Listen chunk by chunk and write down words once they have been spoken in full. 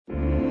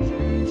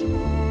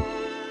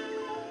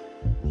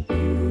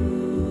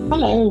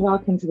Hello,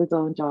 welcome to the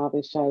Dawn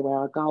Jarvis Show, where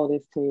our goal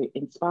is to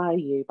inspire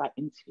you by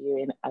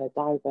interviewing a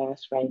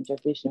diverse range of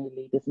visionary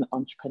leaders and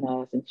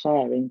entrepreneurs and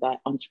sharing their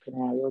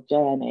entrepreneurial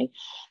journey.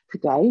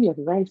 Today, we have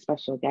a very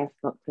special guest,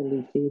 Dr.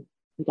 Licy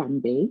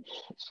Ngambi.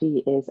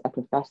 She is a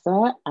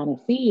professor and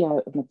a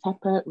CEO of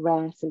Mutepa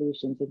Rare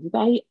Solutions. And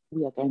today,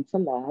 we are going to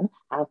learn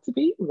how to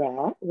be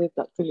rare with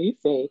Dr.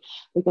 Licy.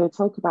 We're going to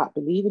talk about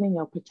believing in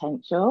your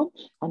potential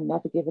and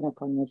never giving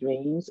up on your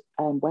dreams.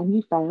 And when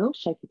you fail,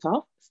 shake it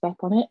off, step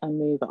on it and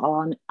move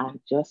on and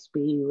just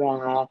be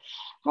rare.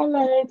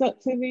 Hello,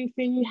 Dr.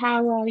 Licy.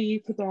 How are you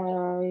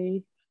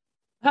today?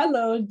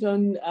 Hello,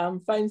 John.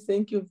 I'm fine.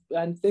 Thank you.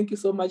 And thank you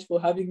so much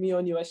for having me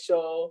on your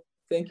show.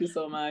 Thank you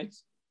so much.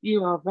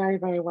 You are very,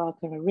 very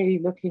welcome. I'm really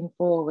looking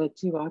forward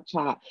to our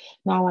chat.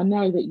 Now, I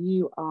know that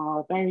you are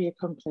a very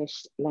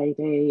accomplished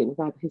lady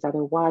who's had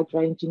a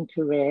wide-ranging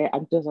career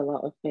and does a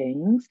lot of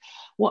things.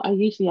 What I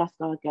usually ask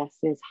our guests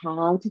is,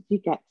 how did you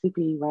get to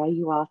be where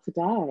you are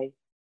today?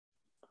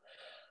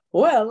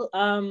 Well,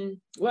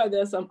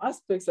 there are some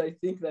aspects I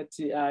think that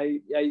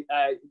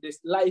this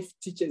life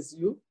teaches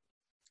you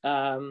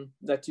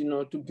that,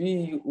 to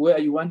be where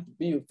you want to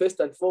be, first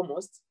and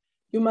foremost,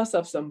 you must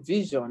have some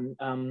vision,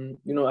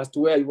 as to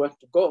where you want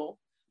to go,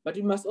 but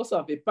you must also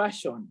have a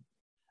passion.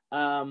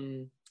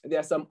 There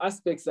are some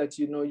aspects that,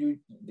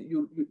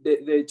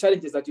 the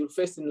challenges that you'll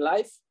face in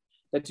life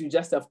that you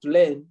just have to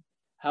learn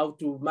how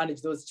to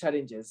manage those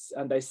challenges.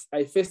 And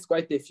I faced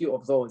quite a few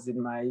of those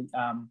in my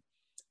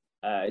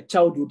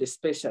childhood,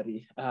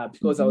 especially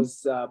because I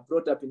was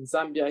brought up in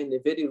Zambia, in a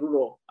very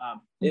rural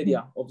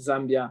area of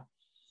Zambia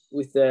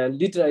with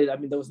literally,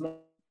 there was no,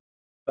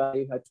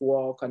 you had to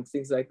walk and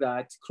things like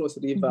that, cross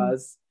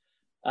rivers,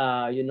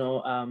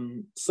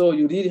 so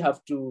you really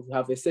have to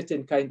have a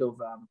certain kind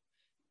of,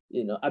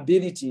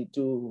 ability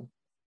to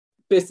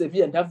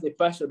persevere and have the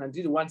passion and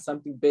really want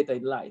something better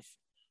in life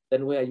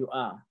than where you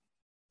are.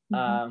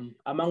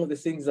 Among the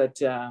things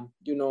that,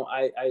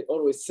 I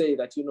always say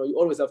that, you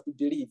always have to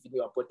believe in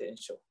your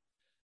potential.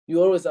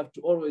 You always have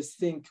to always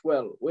think,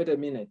 well, wait a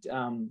minute,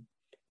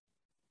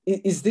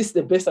 is this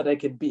the best that I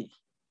can be?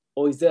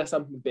 Or is there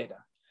something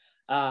better?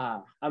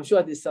 I'm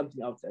sure there's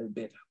something out there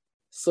better.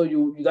 So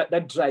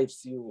that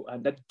drives you,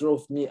 and that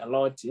drove me a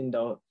lot in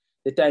the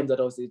time that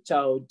I was a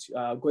child,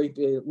 going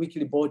to a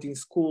weekly boarding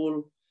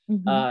school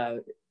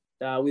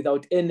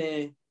without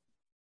any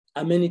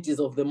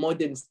amenities of the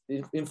modern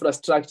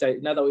infrastructure.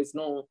 In other words,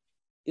 no,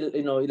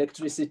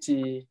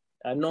 electricity,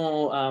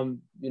 no,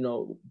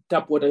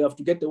 tap water. You have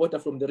to get the water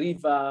from the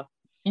river.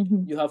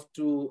 You have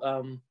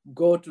to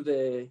go to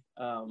the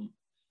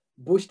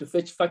bush to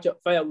fetch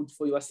firewood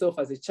for yourself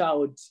as a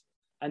child,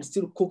 and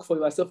still cook for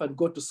yourself and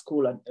go to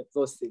school and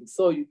those things.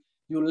 So you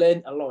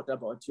learn a lot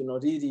about,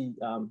 really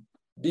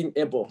being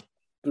able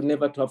to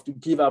never to have to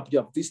give up. You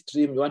have this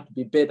dream, you want to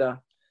be better.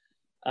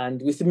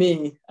 And with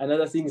me,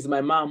 another thing is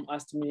my mom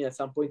asked me at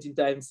some point in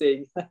time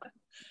saying,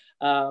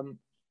 how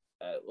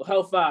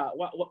far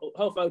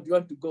do you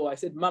want to go? I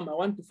said, Mom, I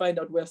want to find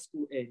out where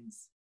school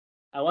ends.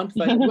 I want to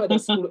find out where the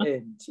school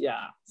ends.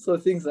 Yeah, so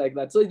things like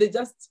that. So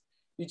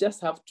you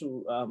just have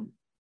to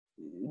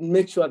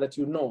make sure that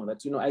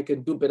I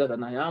can do better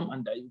than I am,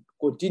 and I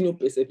continue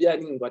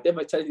persevering.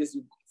 Whatever challenges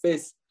you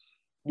face,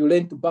 you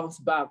learn to bounce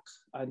back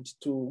and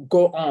to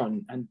go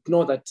on and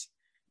know that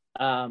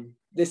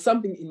there's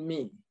something in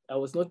me. I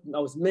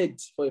was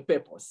made for a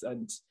purpose,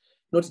 and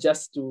not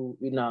just to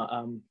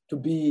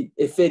be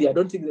a failure. I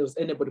don't think there was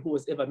anybody who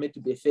was ever made to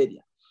be a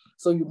failure.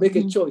 So you make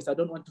a choice. I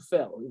don't want to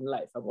fail in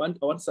life. I want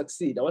to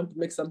succeed. I want to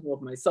make something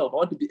of myself. I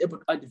want to be able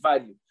to add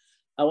value.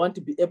 I want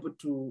to be able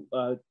to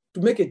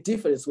make a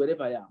difference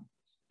wherever I am.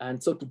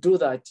 And so to do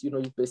that,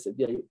 you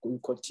persevere, you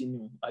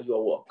continue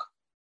your work.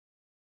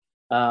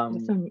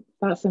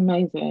 That's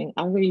amazing.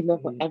 I really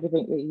love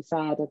everything that you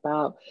said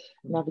about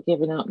never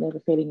giving up, never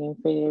feeling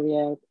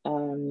inferior.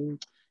 And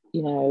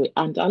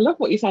I love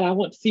what you said. I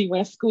want to see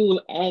where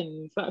school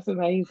ends. That's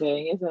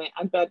amazing, isn't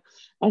it?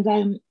 And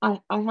then I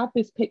have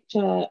this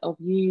picture of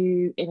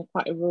you in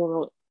quite a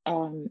rural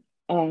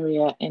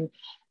area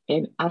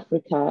in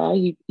Africa.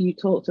 You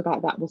talked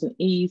about that wasn't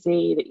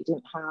easy, that you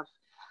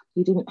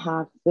didn't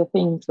have the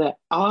things that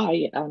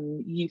I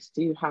am used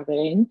to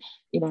having,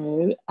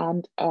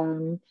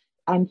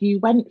 and you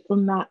went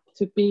from that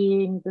to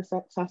being the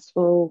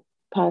successful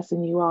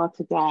person you are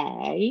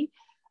today.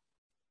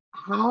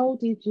 How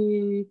did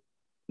you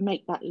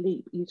make that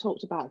leap? You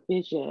talked about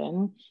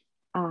vision,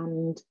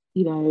 and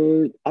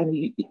you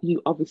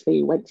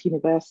obviously went to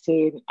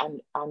university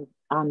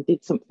and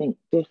did something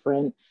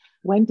different.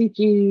 When did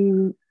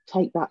you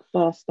take that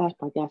first step,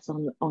 I guess,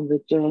 on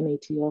the journey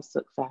to your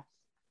success?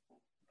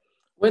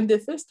 When the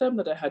first time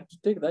that I had to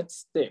take that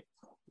step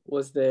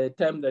was the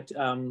time that,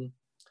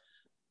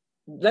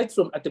 like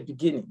from at the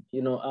beginning,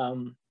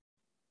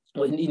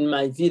 when in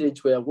my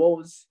village where I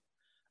was,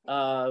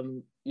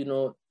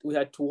 we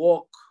had to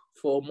walk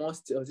for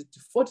almost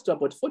 40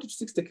 to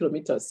 60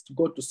 kilometers to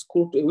go to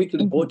school, to a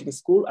weekly boarding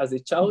school as a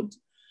child.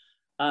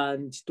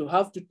 and to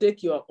have to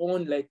take your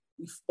own, like,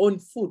 own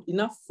food,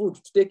 enough food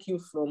to take you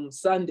from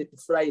Sunday to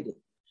Friday.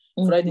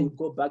 Friday, you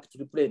go back to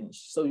replenish.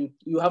 So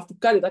you have to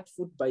carry that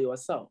food by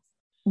yourself.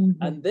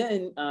 And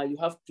then you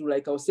have to,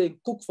 like I was saying,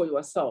 cook for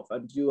yourself.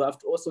 And you have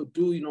to also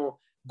do,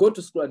 go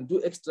to school and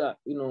do extra,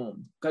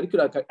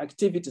 curricular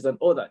activities and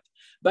all that.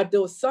 But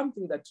there was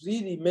something that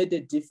really made a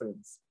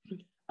difference.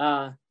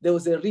 There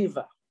was a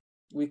river,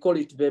 we call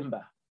it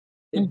Vemba,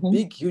 a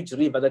big, huge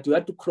river that you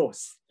had to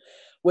cross.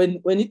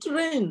 When it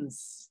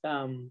rains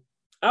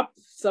up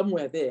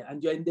somewhere there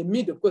and you're in the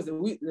middle, because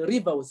the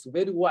river was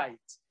very wide,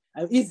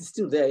 and it's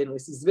still there,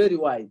 it's very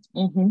wide.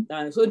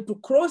 And so to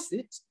cross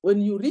it,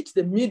 when you reach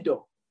the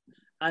middle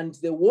and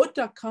the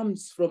water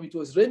comes from, it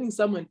was raining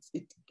somewhere,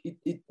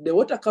 the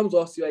water comes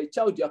whilst you're a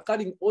child, you're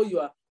carrying all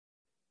your,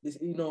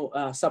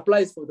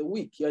 supplies for the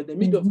week. You're in the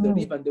middle of the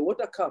river and the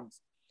water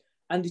comes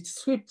and it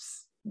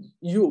sweeps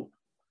you.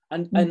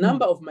 And a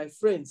number of my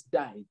friends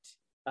died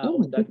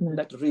on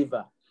that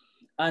river.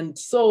 And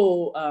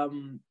so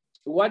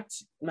what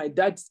my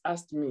dad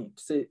asked me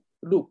to say,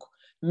 look,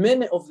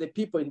 many of the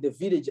people in the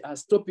village are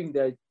stopping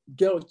their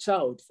girl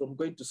child from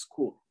going to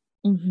school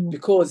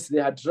because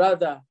they had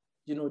rather,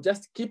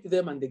 just keep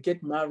them and they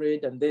get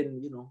married and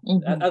then,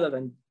 other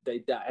than they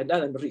die and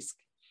other than risk.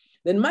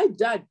 Then my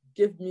dad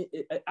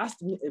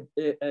asked me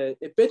a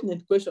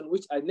pertinent question,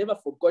 which I never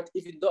forgot,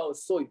 even though I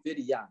was so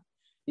very young.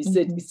 He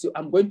said,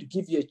 I'm going to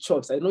give you a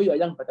choice. I know you're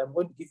young, but I'm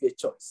going to give you a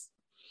choice.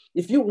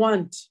 If you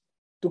want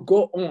to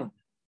go on,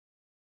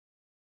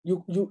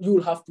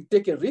 you'll have to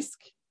take a risk.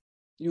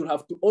 You'll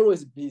have to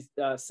always be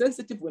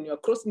sensitive when you're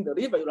crossing the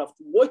river. You'll have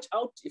to watch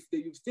out if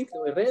you think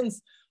there were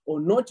rains or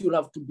not. You'll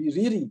have to be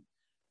really.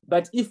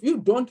 But if you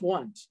don't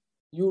want,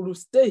 you will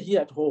stay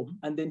here at home.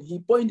 And then he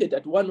pointed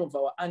at one of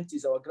our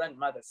aunties, our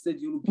grandmother, said,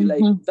 you will be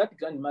like that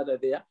grandmother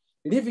there,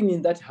 living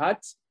in that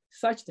hut,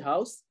 thatched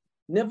house,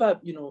 never,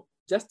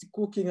 just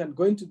cooking and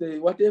going to the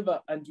whatever,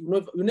 and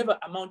you never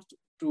amount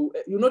to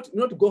you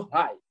not go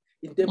high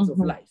in terms of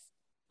life.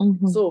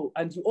 So,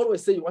 and you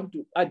always say you want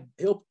to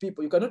help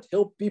people. You cannot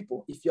help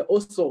people if you're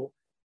also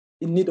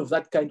in need of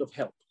that kind of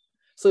help.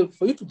 So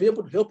for you to be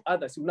able to help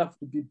others, you have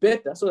to be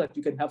better so that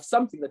you can have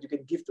something that you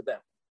can give to them.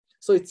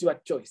 So it's your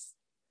choice.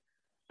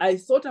 I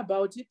thought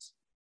about it,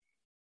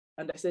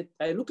 and I said,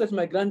 I looked at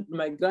my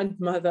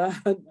grandmother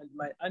and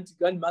my auntie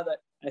grandmother.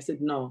 I said,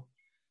 no,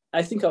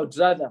 I think I would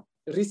rather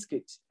risk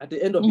it at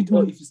the end of it,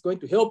 or if it's going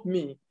to help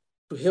me,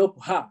 to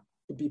help her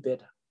to be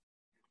better.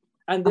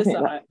 And this,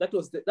 that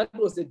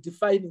was the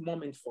defining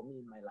moment for me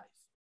in my life.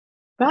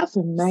 That's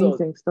an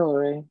amazing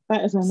story.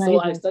 That is an amazing story.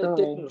 So I started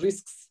taking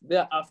risks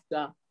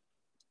thereafter,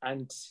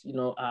 and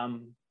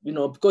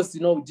because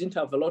we didn't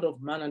have a lot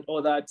of money and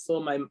all that.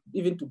 So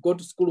even to go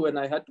to school, when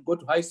I had to go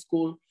to high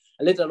school,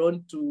 later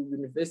on to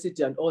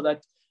university and all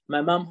that, my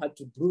mom had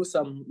to brew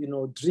some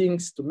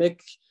drinks to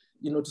make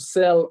to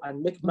sell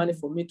and make money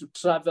for me to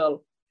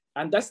travel.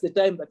 And that's the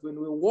time that when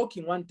we were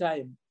walking one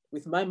time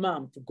with my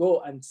mom to go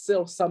and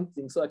sell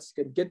something so that she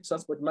can get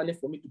transport money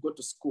for me to go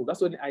to school.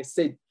 That's when I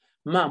said,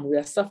 Mom, we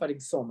are suffering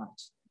so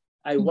much.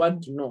 I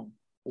want to know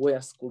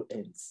where school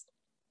ends.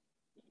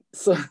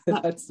 So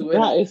that's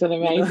when, that is an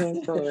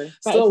amazing story.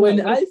 So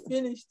when I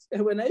finished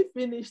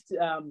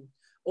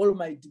all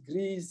my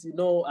degrees,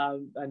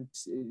 and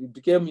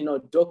became,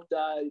 doctor,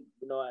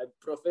 a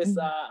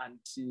professor, and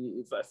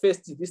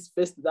first this,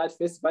 first that,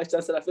 first vice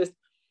chancellor, first.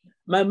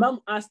 My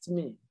mom asked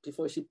me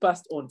before she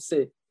passed on,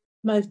 say,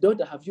 my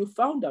daughter, have you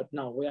found out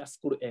now where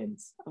school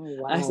ends? Oh,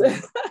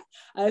 wow.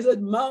 I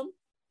said, Mom,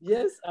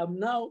 yes, I'm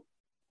now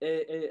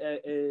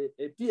a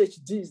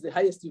PhD is the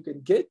highest you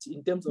can get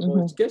in terms of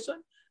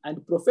education,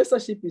 and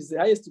professorship is the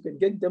highest you can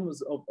get in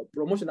terms of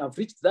promotion. I've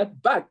reached that,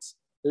 but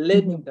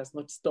learning does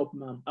not stop,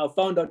 Mom. I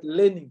found out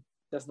learning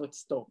does not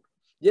stop.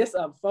 Yes,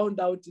 I've found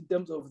out in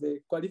terms of the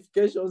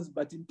qualifications,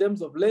 but in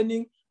terms of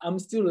learning, I'm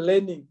still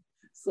learning.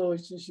 So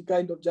she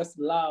kind of just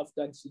laughed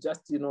and she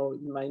just,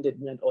 reminded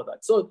me and all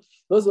that. So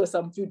those were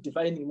some few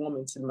defining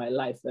moments in my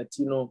life that,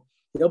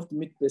 helped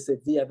me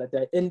persevere, that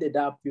I ended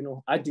up,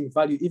 adding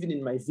value even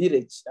in my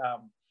village,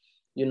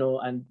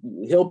 and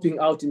helping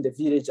out in the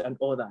village and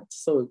all that.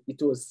 So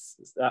it was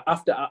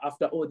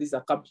after all these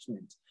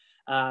accomplishments,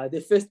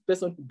 the first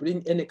person to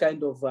bring any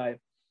kind of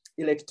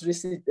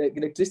electricity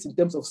in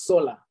terms of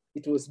solar,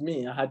 it was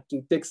me. I had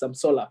to take some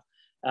solar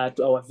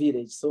to our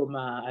village. So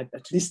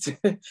at least,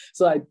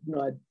 so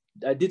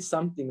I did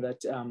something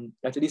that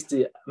at least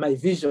my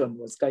vision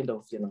was kind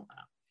of,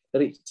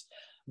 reached.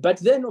 But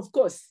then, of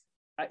course,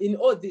 in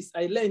all this,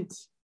 I learned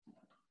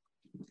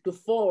to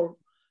fall,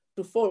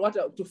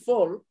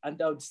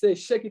 and I would say,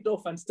 shake it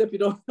off and step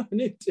it on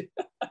it.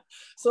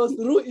 So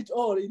through it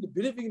all, in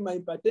believing in my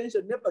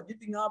potential, never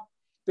giving up,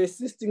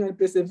 persisting and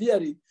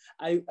persevering,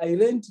 I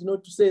learned, to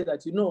say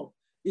that,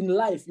 in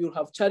life, you'll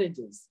have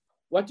challenges.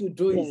 What you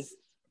do is,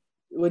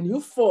 when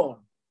you fall,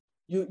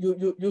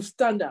 you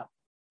stand up,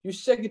 you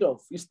shake it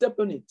off, you step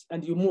on it,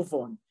 and you move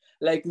on.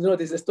 Like,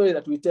 there's a story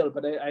that we tell,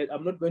 but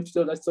I'm not going to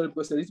tell that story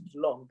because it's a little bit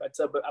long, but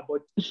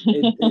about,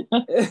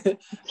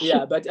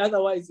 yeah, but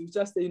otherwise you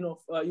just,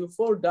 you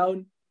fall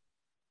down,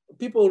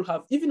 people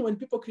have, even when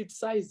people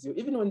criticize you,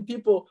 even when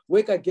people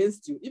work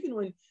against you, even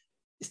when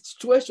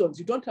situations,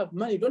 you don't have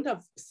money, you don't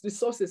have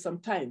resources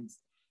sometimes,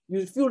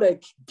 you feel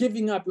like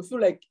giving up, you feel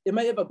like, am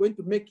I ever going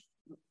to make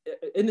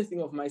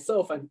anything of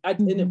myself and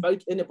add any value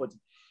to anybody?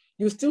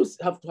 You still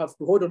have to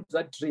hold on to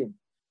that dream.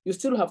 You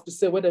still have to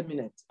say, wait a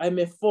minute, I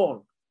may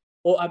fall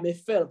or I may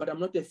fail, but I'm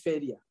not a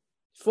failure.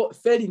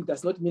 Failing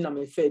does not mean I'm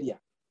a failure.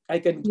 I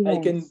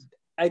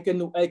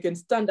can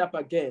stand up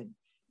again.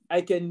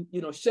 I can,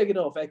 shake it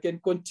off. I can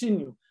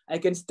continue. I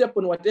can step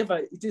on whatever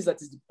it is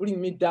that is pulling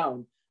me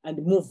down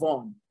and move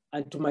on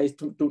and to my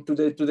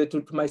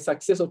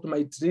success or to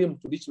my dream,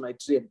 to reach my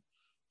dream.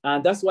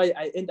 And that's why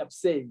I end up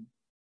saying,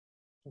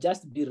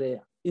 just be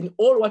rare. In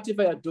all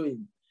whatever you're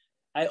doing,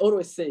 I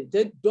always say,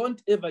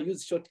 don't ever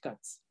use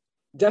shortcuts.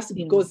 Just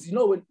because,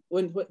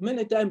 when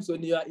many times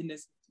when you are in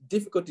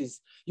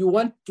difficulties, you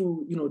want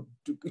to,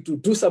 to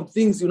do some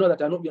things, that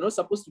you're not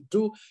supposed to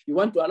do. You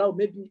want to allow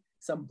maybe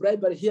some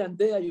bribery here and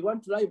there. You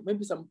want to allow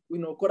maybe some,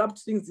 corrupt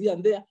things here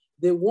and there.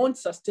 They won't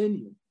sustain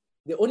you.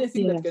 The only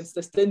thing that can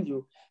sustain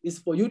you is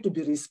for you to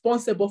be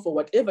responsible for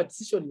whatever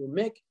decision you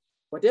make,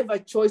 whatever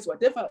choice,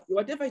 whatever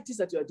it is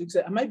that you are doing.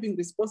 Say, am I being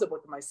responsible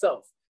to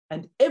myself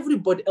and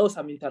everybody else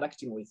I'm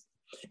interacting with?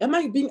 Am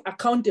I being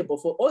accountable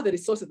for all the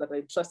resources that are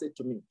entrusted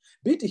to me?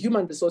 Be it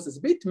human resources,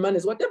 be it money,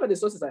 whatever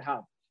resources I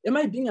have. Am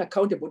I being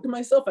accountable to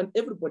myself and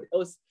everybody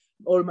else,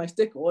 all my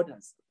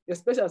stakeholders,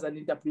 especially as an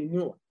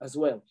entrepreneur as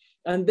well?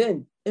 And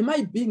then, am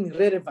I being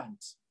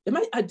relevant? Am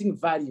I adding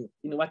value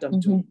in what I'm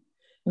doing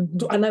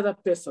to another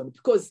person?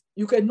 Because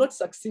you cannot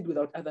succeed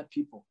without other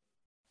people.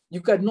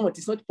 You cannot,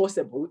 it's not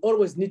possible. We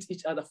always need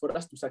each other for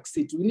us to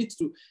succeed. We need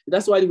to,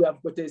 that's why we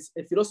have got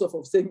a philosophy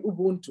of saying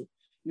Ubuntu.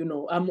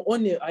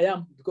 I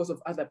am because of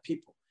other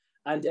people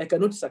and I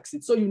cannot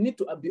succeed. So you need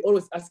to be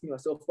always asking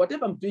yourself,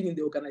 whatever I'm doing in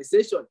the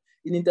organization,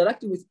 in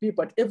interacting with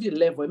people at every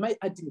level, am I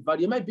adding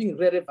value? Am I being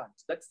relevant?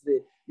 That's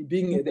the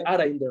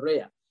R in the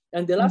rare.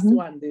 And the last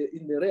one,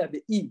 in the rare,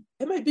 the E,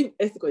 am I being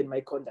ethical in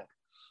my conduct?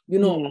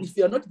 If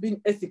you're not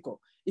being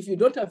ethical, if you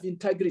don't have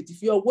integrity,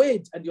 if your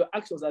word and your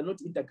actions are not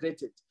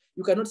integrated,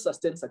 you cannot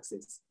sustain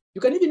success.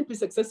 You can even be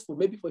successful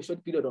maybe for a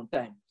short period of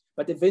time,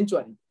 but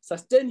eventually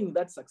sustaining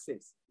that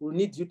success will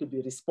need you to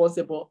be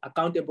responsible,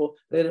 accountable,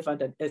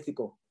 relevant, and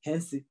ethical,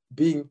 hence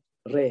being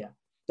rare.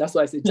 That's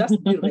why I say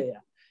just be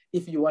rare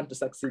if you want to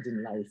succeed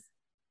in life.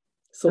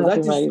 So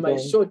that's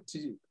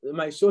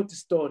my short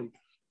story.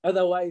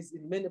 Otherwise,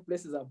 in many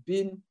places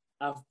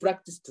I've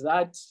practiced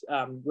that.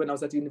 When I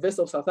was at the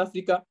University of South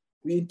Africa,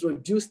 we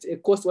introduced a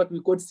course, what we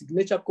called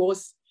signature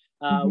course,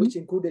 which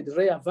included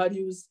rare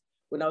values.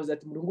 When I was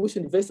at Murungushi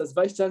University as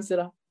Vice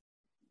Chancellor,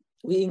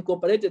 we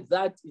incorporated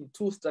that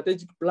into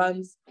strategic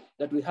plans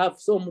that we have.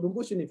 So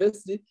Murungushi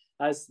University,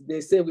 as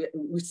they say,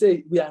 we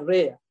say we are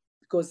rare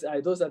because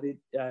those are the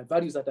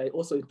values that I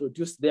also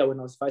introduced there when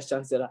I was Vice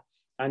Chancellor.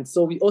 And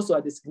so we also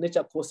had a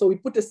signature course. So we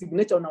put a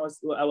signature on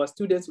our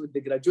students when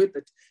they graduate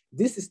that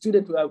this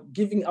student we are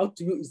giving out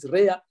to you is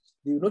rare.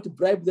 They will not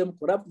bribe them,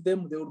 corrupt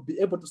them. They will be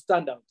able to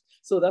stand out.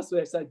 So that's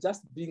where I said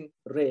just being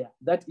rare.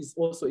 That is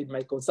also in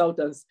my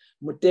consultants,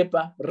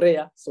 Mutepa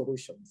Rare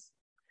Solutions.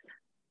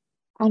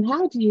 And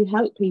how do you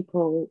help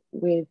people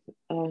with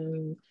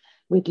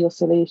your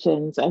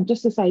solutions? And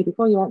just to say,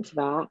 before you answer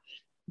that,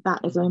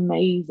 that is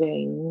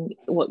amazing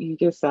what you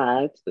just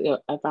said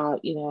about,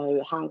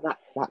 how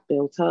that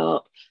built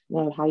up,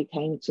 how you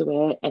came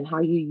to it and how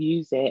you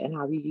use it and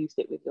how you used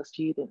it with your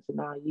students and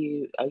now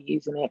you are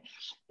using it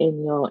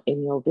in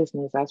your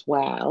business as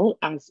well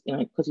as,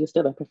 because you're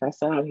still a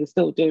professor and you're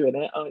still doing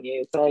it, aren't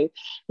you? So,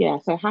 yeah.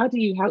 So how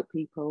do you help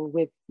people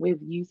with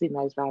using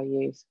those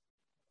values?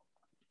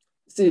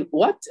 See,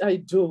 what I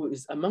do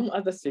is, among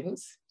other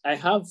things, I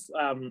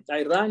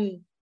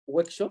run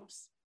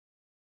workshops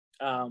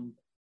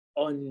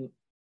on,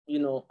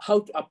 how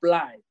to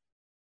apply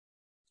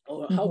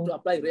how to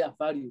apply rare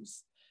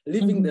values,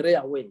 living the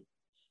rare way.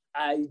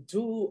 I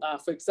do,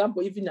 for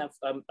example, even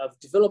I've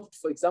developed,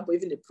 for example,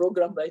 even a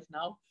program right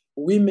now,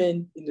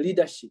 Women in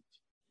Leadership,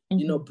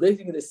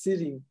 breaking the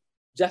ceiling,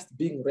 just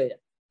being rare,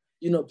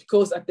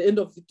 because at the end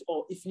of it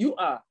all, if you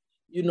are,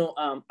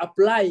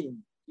 applying,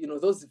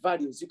 those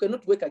values, you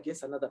cannot work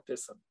against another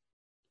person.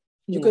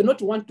 You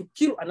cannot want to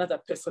kill another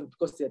person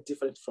because they are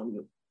different from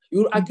you.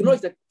 You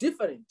acknowledge that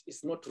different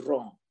is not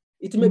wrong.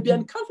 It may be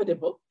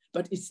uncomfortable,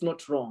 but it's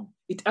not wrong.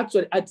 It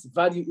actually adds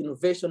value,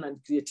 innovation, and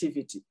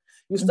creativity.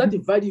 You start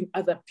valuing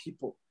other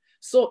people.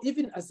 So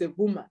even as a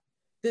woman,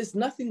 there's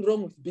nothing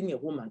wrong with being a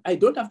woman. I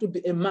don't have to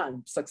be a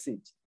man to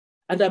succeed.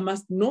 And I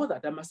must know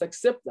that, I must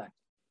accept that.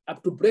 I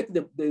have to break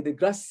the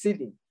glass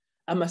ceiling.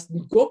 I must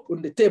go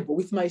on the table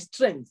with my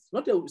strength,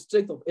 not the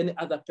strength of any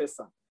other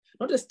person,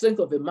 not the strength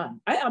of a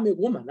man. I am a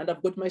woman and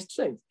I've got my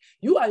strength.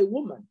 You are a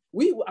woman.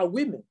 We are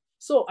women.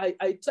 So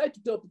I try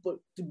to tell people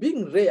to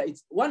being rare,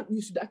 it's one,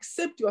 you should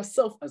accept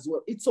yourself as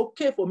well. It's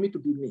okay for me to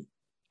be me.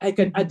 I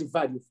can add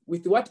value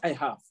with what I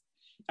have.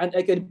 And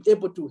I can be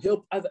able to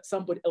help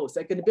somebody else.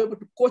 I can be able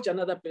to coach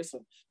another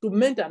person, to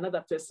mentor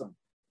another person,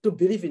 to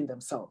believe in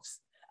themselves.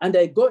 And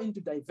I go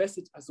into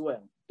diversity as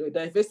well, the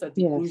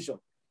diversity and inclusion.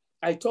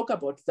 I talk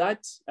about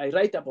that, I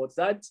write about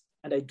that,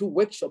 and I do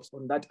workshops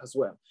on that as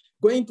well.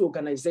 Going to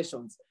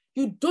organizations,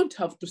 you don't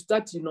have to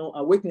start,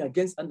 working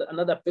against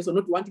another person,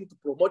 not wanting to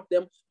promote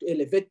them, to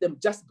elevate them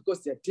just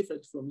because they're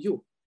different from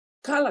you.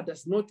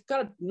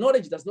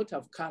 Knowledge does not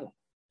have color.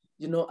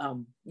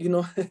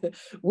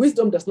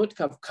 Wisdom does not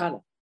have color.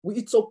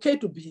 It's okay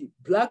to be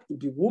black, to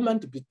be woman,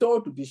 to be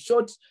tall, to be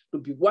short, to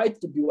be white,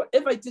 to be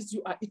whatever it is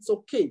you are, it's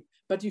okay.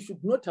 But you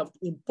should not have to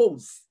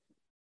impose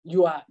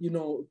your,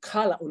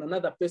 color on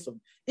another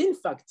person. In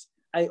fact,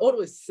 I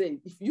always say,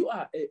 if you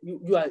are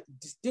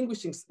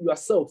distinguishing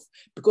yourself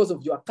because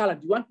of your color,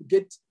 you want to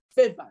get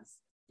favors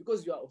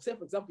because you are, say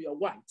for example, you're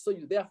white, so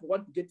you therefore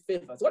want to get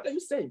favors. What are you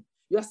saying?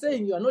 You are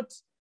saying you are not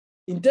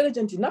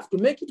intelligent enough to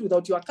make it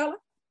without your color.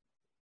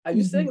 Are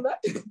you saying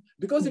that?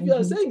 Because if you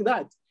are saying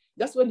that,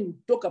 that's when you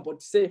talk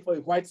about, say, for a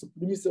white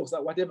supremacy or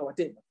whatever.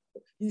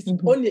 It's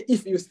only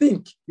if you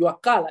think your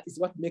color is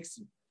what makes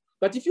you.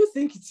 But if you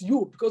think it's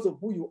you because of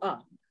who you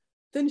are,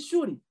 then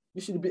surely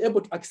you should be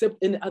able to accept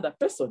any other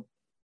person.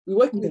 We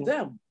work with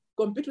them,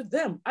 compete with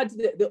them,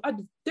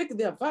 take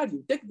their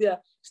value, take their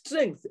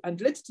strength,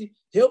 and let's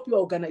help your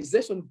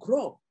organization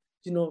grow.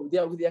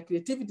 With their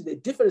creativity, their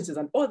differences,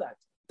 and all that.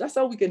 That's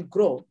how we can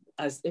grow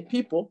as a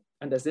people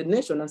and as a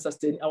nation and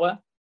sustain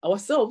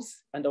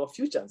ourselves and our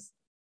futures.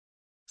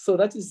 So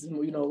that is,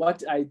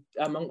 what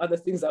among other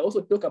things, I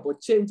also talk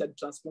about change and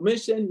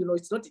transformation.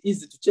 It's not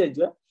easy to change.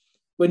 Yeah?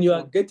 When you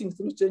are getting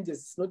through changes,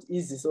 it's not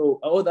easy. So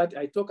all that,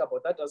 I talk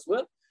about that as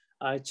well.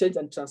 Change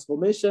and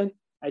transformation.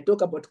 I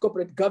talk about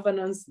corporate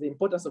governance, the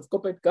importance of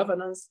corporate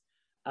governance,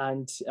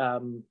 and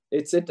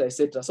et cetera, et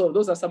cetera. So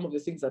those are some of the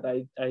things that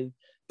I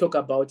talk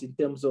about in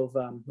terms of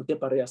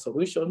Mutepa Rare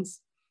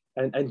Solutions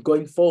and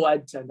going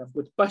forward. And I've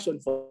got passion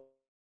for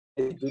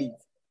it. I believe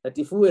that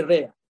if we were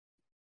rare,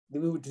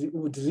 we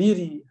would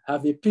really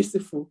have a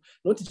peaceful,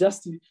 not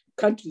just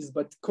countries,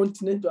 but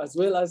continent as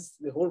well as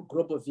the whole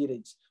global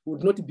village. We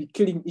would not be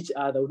killing each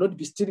other, would not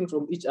be stealing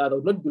from each other,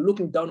 would not be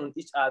looking down on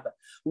each other,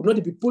 would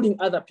not be pulling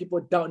other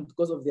people down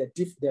because of they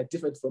are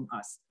different from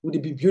us. We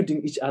would be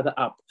building each other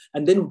up.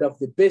 And then we'd have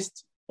the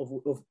best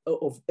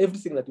of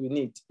everything that we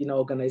need in our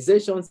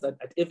organizations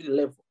at every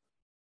level.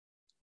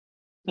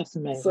 That's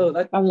amazing.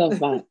 So I love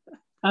that.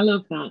 I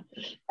love that.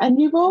 And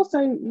you've also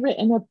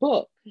written a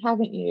book,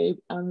 haven't you,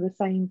 on the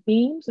same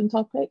themes and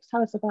topics?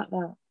 Tell us about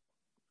that.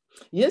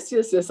 Yes.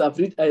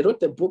 I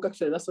wrote a book,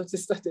 actually. That's what I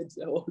started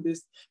all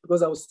this,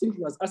 because I was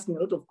asking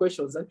a lot of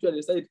questions. Actually, I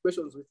started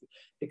questions with,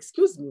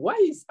 excuse me, why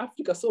is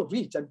Africa so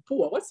rich and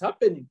poor? What's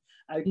happening?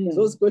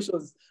 Those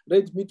questions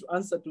led me to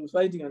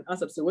finding an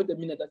answer to say, wait a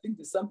minute, I think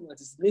there's something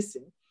that is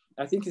missing.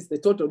 I think it's the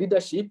total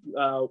leadership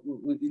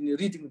in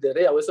reading the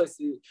rare. So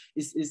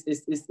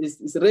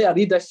it's rare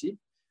leadership.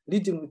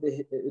 Leading with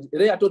the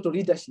rare total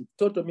leadership,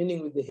 total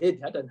meaning with the head,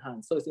 heart, and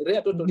hands. So it's a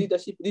rare total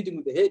leadership leading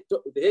with the head,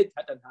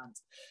 heart, and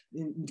hands,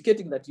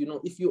 indicating that,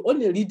 if you're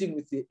only leading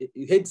with the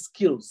head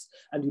skills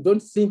and you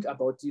don't think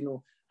about,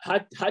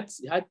 heart,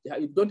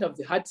 you don't have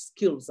the heart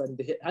skills and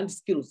the hand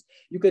skills,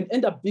 you can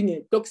end up being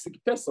a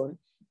toxic person.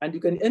 And you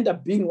can end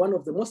up being one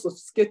of the most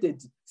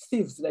sophisticated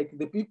thieves, like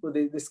the people,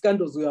 the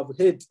scandals we have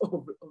heard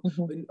of,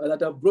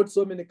 that have brought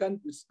so many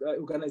countries,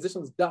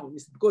 organizations down.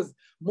 It's because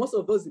most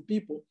of those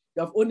people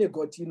have only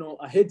got,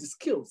 head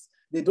skills.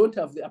 They don't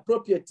have the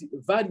appropriate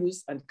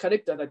values and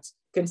character that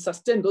can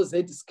sustain those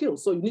head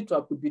skills. So you need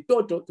to be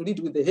taught to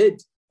lead with the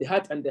head, the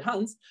heart, and the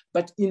hands,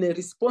 but in a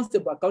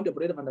responsible,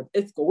 accountable, relevant, and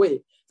ethical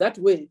way. That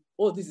way,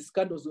 all these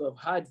scandals we have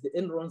had, the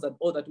Enrons and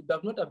all that, would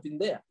have not have been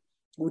there.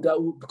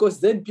 Because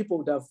then people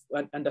would have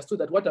understood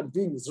that what I'm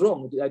doing is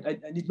wrong. I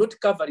need not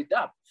cover it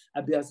up.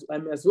 I'm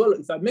as well,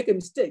 if I make a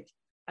mistake,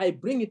 I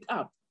bring it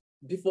up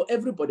before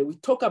everybody. We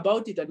talk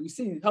about it and we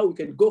see how we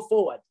can go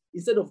forward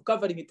instead of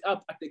covering it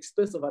up at the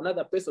expense of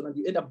another person, and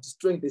you end up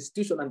destroying the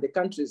institution and the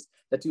countries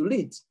that you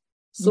lead.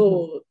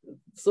 So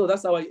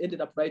that's how I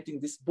ended up writing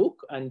this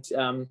book. And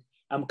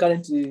I'm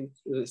currently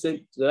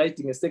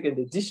writing a second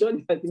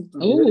edition. I think it will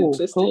be really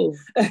interesting. Cool.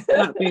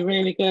 That'd be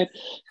really good.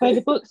 So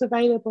the book's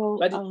available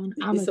on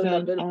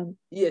Amazon.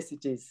 Yes,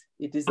 it is.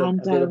 It is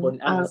available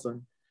on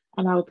Amazon.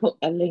 And I'll put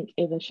a link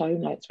in the show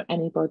notes for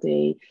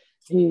anybody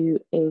who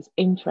is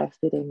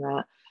interested in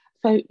that.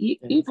 So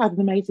you've had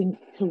an amazing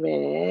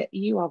career.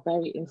 You are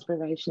very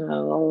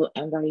inspirational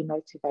and very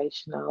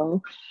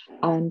motivational.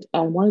 And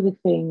one of the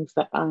things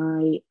that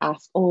I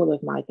ask all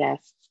of my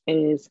guests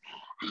is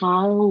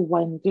how,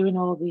 when doing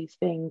all these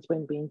things,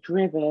 when being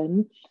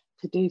driven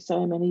to do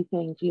so many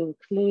things, you're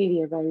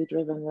clearly a very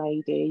driven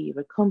lady. You've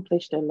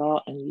accomplished a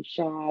lot, and you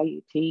share,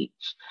 you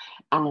teach,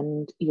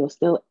 and you're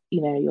still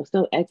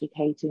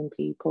educating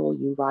people.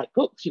 You write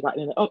books, you write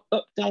an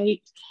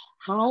update.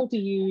 How do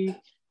you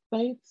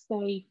both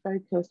stay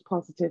focused,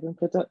 positive, and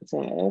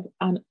productive,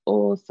 and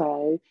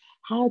also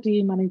how do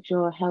you manage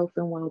your health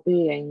and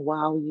well-being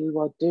while you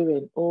are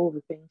doing all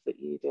the things that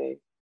you do?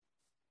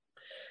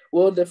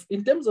 Well,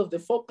 in terms of the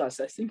focus,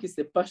 I think it's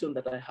the passion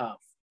that I have.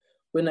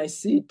 When I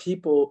see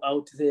people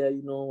out there,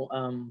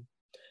 being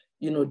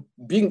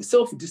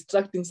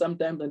self-destructing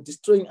sometimes and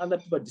destroying other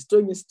people,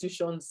 destroying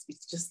institutions,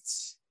 it's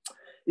just,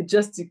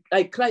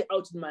 I cry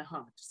out in my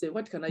heart to say,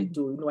 what can I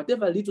do?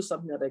 Whatever little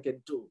something that I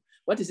can do.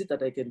 What is it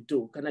that I can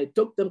do? Can I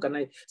talk to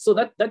them? So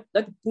that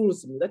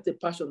pulls me. That's a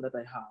passion that I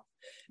have.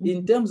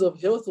 In terms of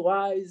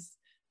health-wise,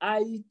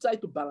 I try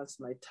to balance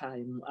my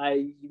time.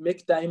 I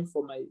make time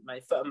for my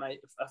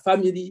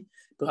family,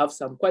 to have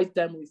some quiet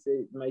time with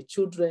my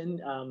children.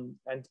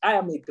 And I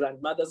am a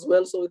grandmother as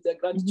well, so with the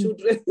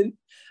grandchildren,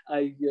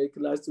 like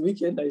last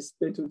weekend, I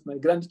spent with my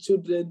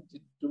grandchildren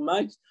too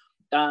much.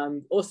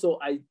 Also,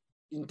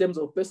 in terms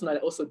of personal, I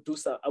also do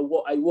some,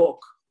 I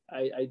walk.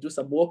 I do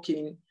some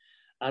walking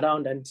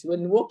around, and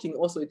when walking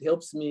also, it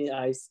helps me.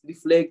 I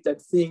reflect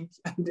and think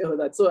and all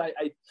that. So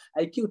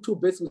I kill two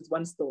birds with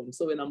one stone.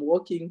 So when I'm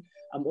walking,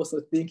 I'm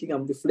also thinking,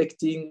 I'm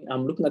reflecting,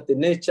 I'm looking at the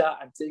nature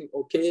and saying,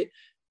 okay,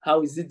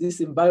 how is it this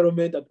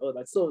environment and all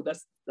that. So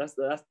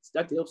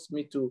that helps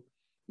me to,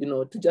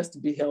 to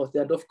just be healthy.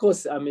 And of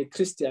course, I'm a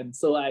Christian,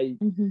 so I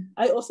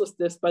also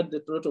spend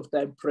a lot of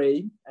time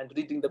praying and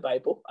reading the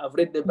Bible. I've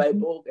read the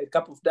Bible a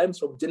couple of times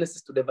from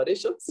Genesis to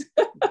Revelations.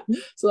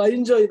 So I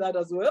enjoy that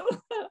as well.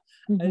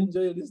 I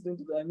enjoy listening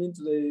to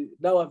that.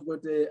 Now I've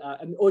got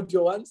an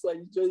audio one, so I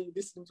enjoy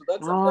listening to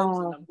that sometimes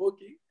when I'm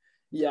walking.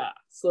 Yeah,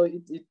 so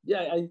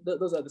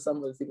those are some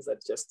of the things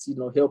that just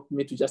help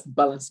me to just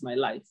balance my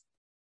life.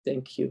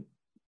 Thank you.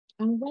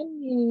 And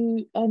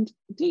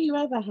do you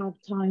ever have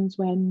times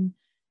when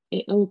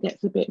it all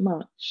gets a bit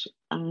much,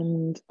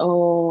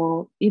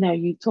 or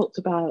you talked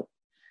about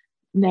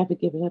never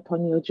giving up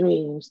on your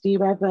dreams? Do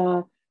you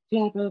ever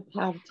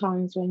have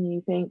times when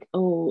you think,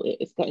 oh,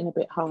 it's getting a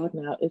bit hard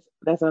now,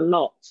 there's a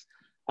lot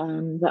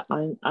that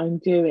I'm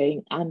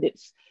doing, and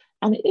it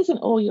isn't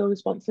all your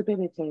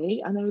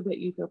responsibility? I know that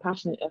you feel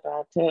passionate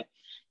about it.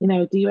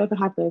 Do you ever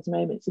have those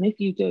moments? And if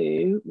you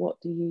do, what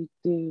do you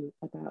do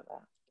about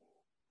that?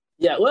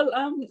 Yeah, well,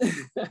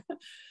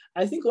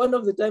 I think one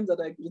of the times that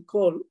I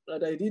recall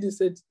that I really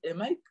said,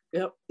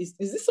 is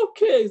this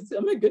okay?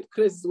 Am I get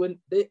crazy? When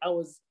I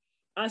was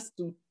asked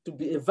to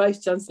be a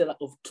vice chancellor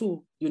of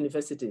 2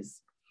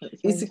 universities.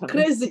 It's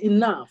crazy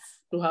enough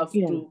to have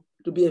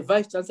to be a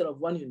vice chancellor of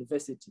 1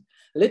 university,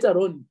 let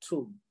alone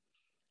 2.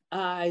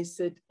 I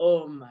said,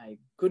 oh my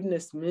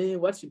goodness me,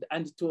 what should,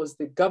 and it was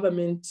the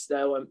government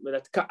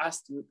that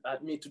asked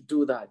me to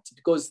do that,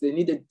 because they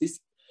needed this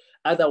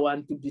other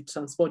one to be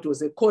transformed. It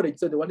was a college,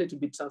 so they wanted to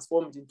be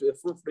transformed into a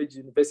full-fledged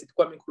university,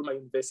 Kwame Nkrumah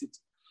University.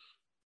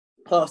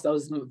 Whilst I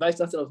was vice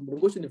chancellor of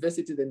Murungushi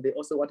University, then they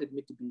also wanted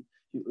me to be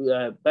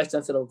vice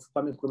chancellor of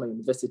Kwame Nkrumah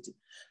University.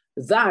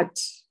 That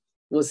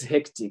was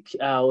hectic.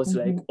 I was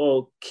like,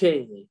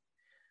 okay.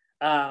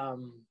 I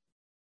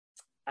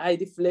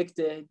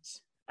reflected.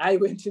 I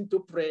went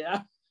into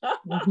prayer. I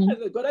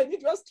said, God, I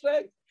need your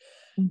strength.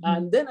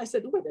 And then I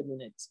said, wait a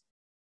minute.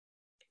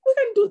 We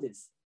can do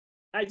this.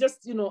 I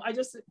just,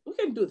 we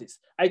can do this.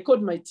 I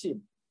called my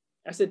team.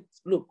 I said,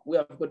 look, we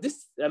have got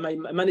this, my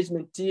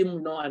management team,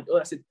 and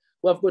I said,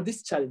 we have got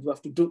this challenge. We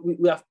have to do,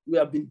 we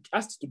have been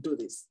asked to do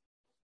this.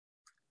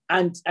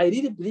 And I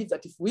really believe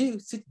that if we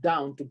sit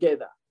down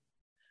together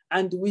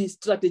and we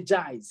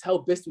strategize how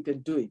best we can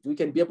do it, we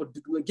can be able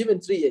to, we're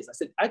given 3 years. I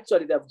said,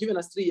 actually, they have given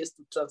us 3 years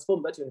to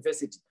transform that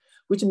university,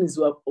 which means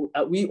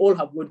we all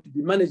have going to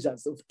be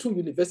managers of 2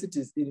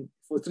 universities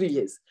for 3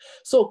 years.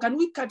 So can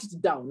we cut it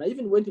down? I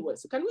even went to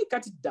so can we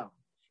cut it down?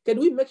 Can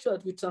we make sure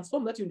that we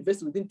transform that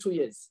university within 2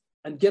 years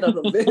and get out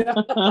of there?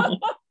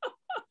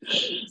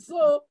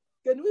 So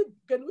can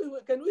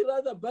we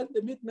rather burn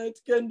the midnight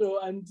candle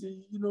and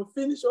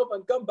finish off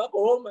and come back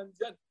home and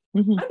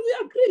we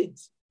agreed.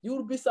 You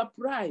will be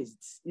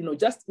surprised,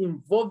 just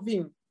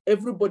involving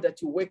everybody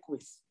that you work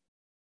with,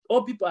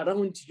 all people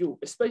around you,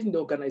 especially in the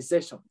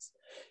organizations,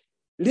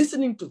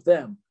 listening to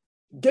them,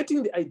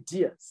 getting the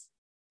ideas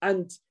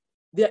and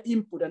their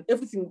input and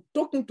everything,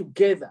 talking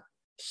together,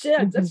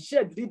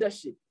 shared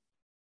leadership.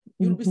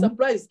 You'll be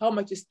surprised how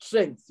much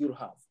strength you'll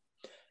have.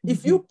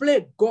 If you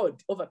play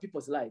God over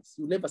people's lives,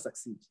 you'll never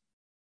succeed.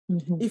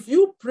 If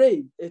you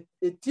pray,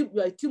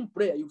 you're a team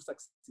player, you'll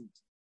succeed.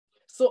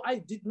 So I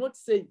did not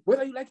say,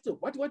 whether you like it or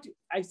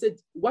I said,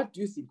 what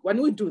do you think?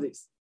 When we do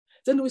this?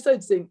 Then we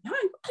started saying,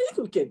 I think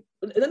we can.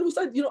 And then we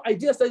started,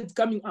 ideas started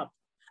coming up.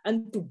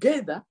 And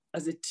together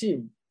as a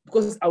team,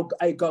 because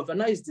I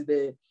galvanized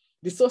the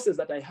resources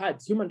that I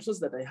had, human resources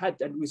that I had,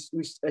 and we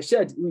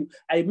shared,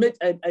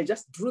 I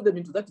just drew them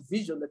into that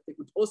vision that they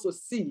could also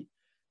see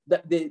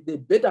that the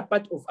better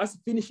part of us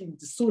finishing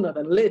it sooner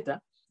than later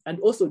and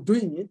also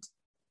doing it,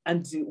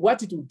 and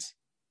what it would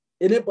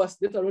enable us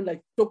later on,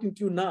 like talking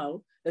to you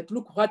now, that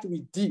look what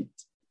we did.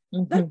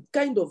 That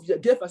kind of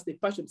gave us the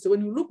passion. So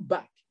when you look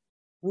back,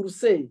 we'll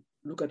say,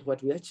 look at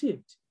what we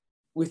achieved.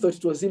 We thought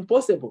it was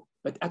impossible,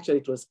 but actually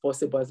it was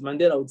possible. As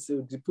Mandela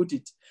would put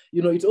it,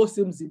 it all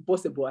seems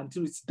impossible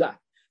until it's done.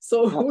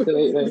 So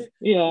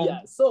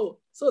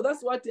So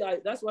that's what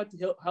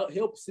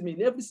helps me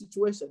in every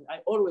situation.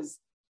 I always,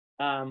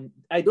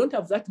 I don't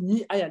have that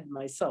me, I and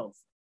myself.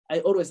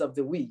 I always have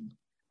the we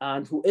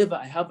and whoever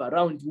I have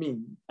around me,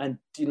 and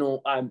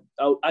and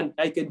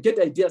I can get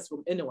ideas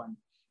from anyone,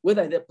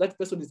 whether that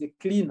person is a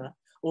cleaner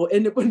or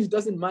anybody, it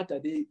doesn't matter.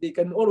 They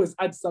can always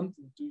add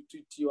something to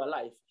your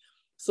life.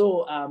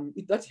 So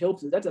that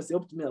helps. That has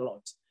helped me a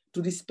lot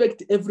to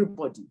respect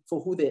everybody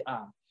for who they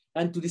are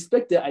and to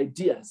respect their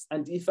ideas.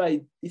 And if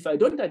I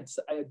don't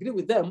agree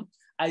with them,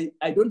 I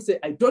don't say,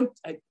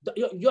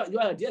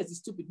 your idea is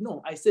stupid.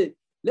 No, I say,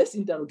 let's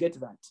interrogate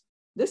that.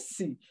 Let's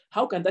see,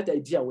 how can that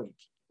idea work?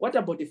 What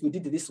about if we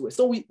did it this way?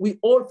 So we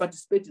all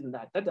participate in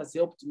that. That has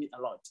helped me a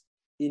lot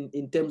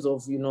in terms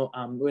of,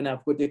 when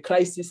I've got a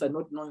crisis and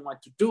not knowing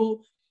what to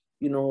do,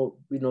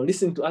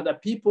 listening to other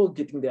people,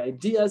 getting their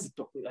ideas,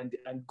 talking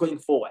and going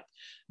forward.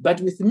 But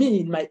with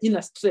me, my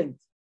inner strength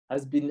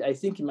has been, I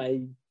think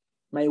my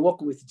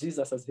walk with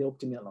Jesus has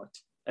helped me a lot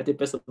at a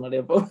personal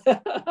level.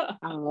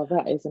 Oh,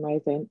 that is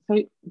amazing.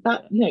 So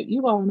that,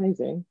 you are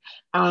amazing.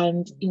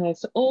 And,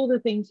 so all the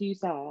things you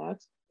said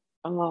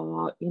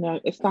are,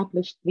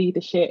 established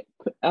leadership,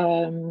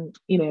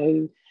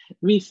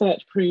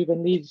 research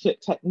proven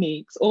leadership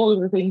techniques, all of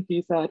the things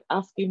you said,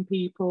 asking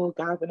people,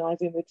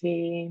 galvanizing the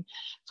team,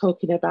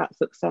 talking about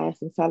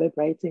success and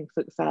celebrating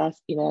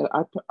success.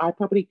 I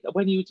probably,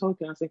 when you were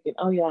talking, I was thinking,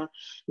 oh yeah,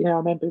 I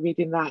remember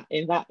reading that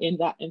in that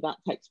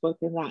textbook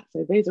and that.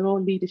 So these are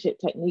all leadership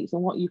techniques,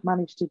 and what you've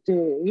managed to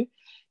do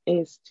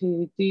is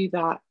to do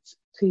that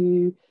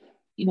to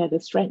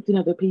there's strength in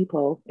other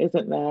people,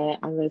 isn't there?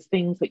 And there's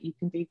things that you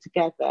can do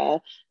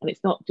together, and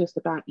it's not just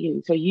about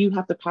you. So you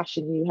have the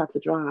passion, you have the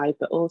drive,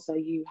 but also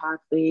you have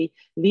the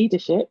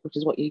leadership, which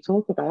is what you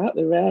talk about,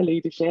 the rare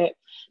leadership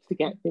to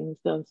get things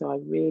done. So I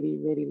really,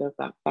 really love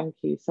that. Thank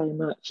you so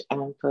much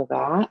for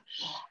that.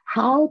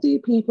 How do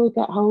people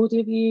get hold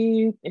of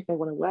you if they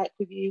want to work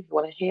with you, if they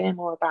want to hear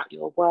more about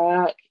your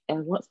work?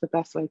 And what's the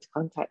best way to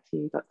contact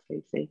you, Dr.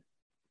 Licy?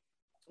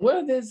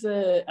 Well, there's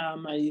I've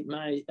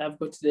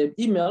got the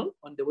email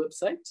on the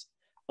website.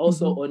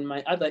 Also on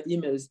my other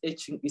email is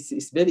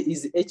it's very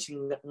easy,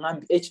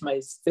 Ngambi,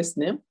 my first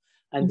name,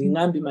 and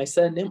Ngambi, my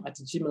surname, at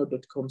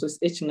gmail.com. So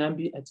it's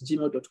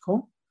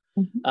ngambi@gmail.com.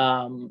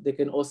 They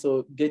can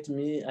also get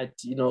me at,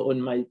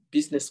 on my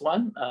business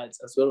one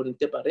as well, on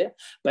Mutepa.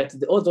 But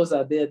all those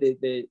are there.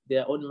 They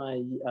are on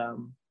my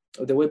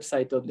the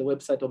website on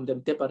the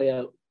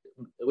Mutepa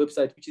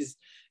website, which is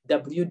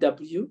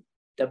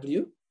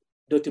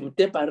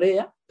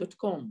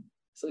www.muteparea.com.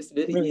 So it's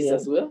very easy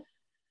as well.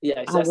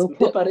 Yeah, it's just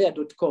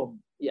muteparea.com.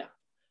 Yeah.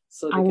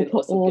 So I will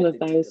put all of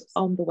those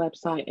on the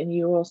website, and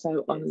you're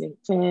also on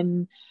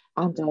LinkedIn,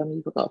 and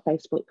you've got a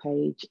Facebook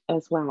page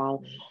as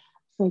well.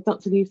 So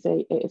Dr.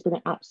 Licy, it has been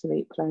an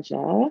absolute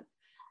pleasure.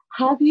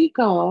 Have you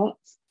got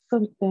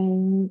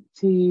something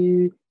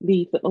to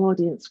leave the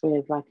audience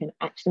with, like an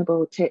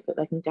actionable tip that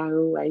they can go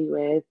away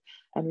with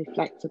and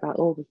reflect about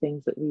all the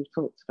things that we've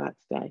talked about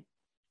today?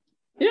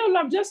 Yeah,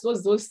 love, just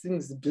those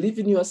things. Believe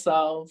in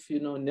yourself,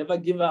 never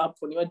give up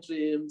on your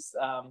dreams.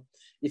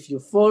 If you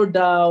fall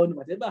down,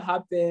 whatever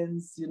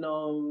happens,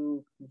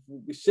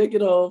 shake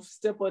it off,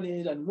 step on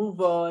it and move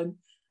on,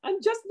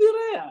 and just be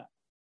rare.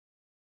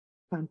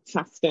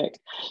 Fantastic.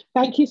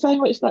 Thank you so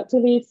much, Dr.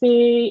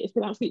 Licy. It's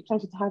been an absolute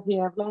pleasure to have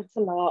you. I've learned a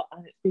lot,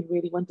 and it's been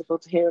really wonderful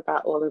to hear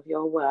about all of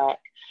your work.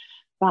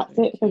 That's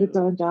it for the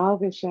Dawn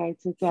Jarvis show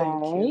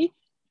today.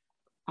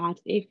 And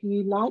if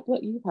you like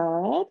what you've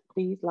heard,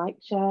 please like,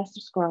 share,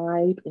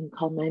 subscribe, and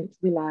comment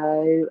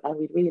below. And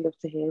we'd really love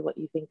to hear what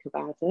you think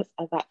about us.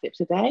 And that's it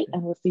for today.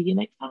 And we'll see you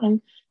next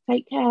time.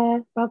 Take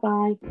care.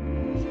 Bye-bye.